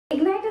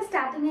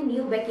starting a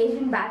new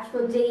vacation batch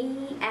for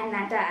JEE and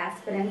NATA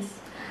aspirants.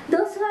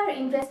 Those who are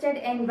interested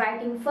in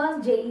writing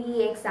first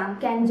JEE exam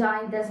can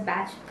join this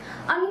batch.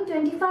 Only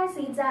 25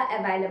 seats are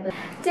available.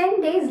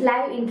 10 days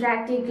live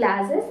interactive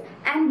classes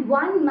and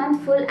 1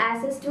 month full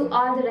access to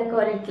all the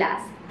recorded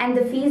class. And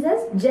the fees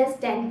is just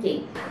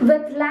 10k.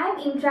 With live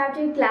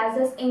interactive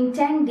classes in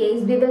 10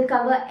 days, we will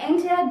cover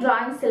entire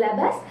drawing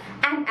syllabus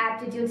and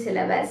aptitude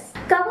syllabus.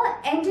 Cover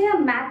entire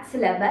math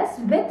syllabus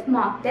with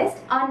mock test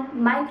on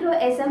micro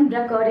SM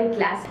recorded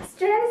class.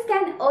 Students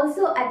can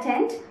also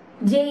attend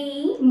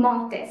JEE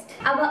mock test.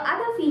 Our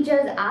other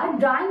features are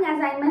drawing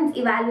assignments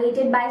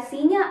evaluated by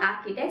senior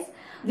architects.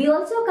 We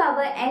also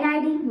cover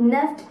NID,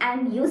 NIFT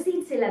and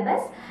UCEED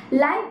syllabus,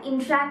 live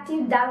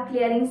interactive doubt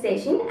clearing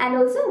session and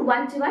also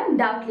one-to-one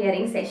doubt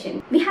clearing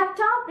session. We have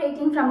top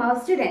rating from our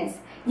students.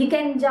 You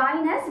can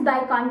join us by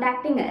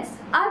contacting us.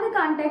 All the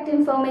contact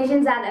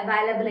informations are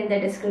available in the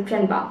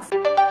description box.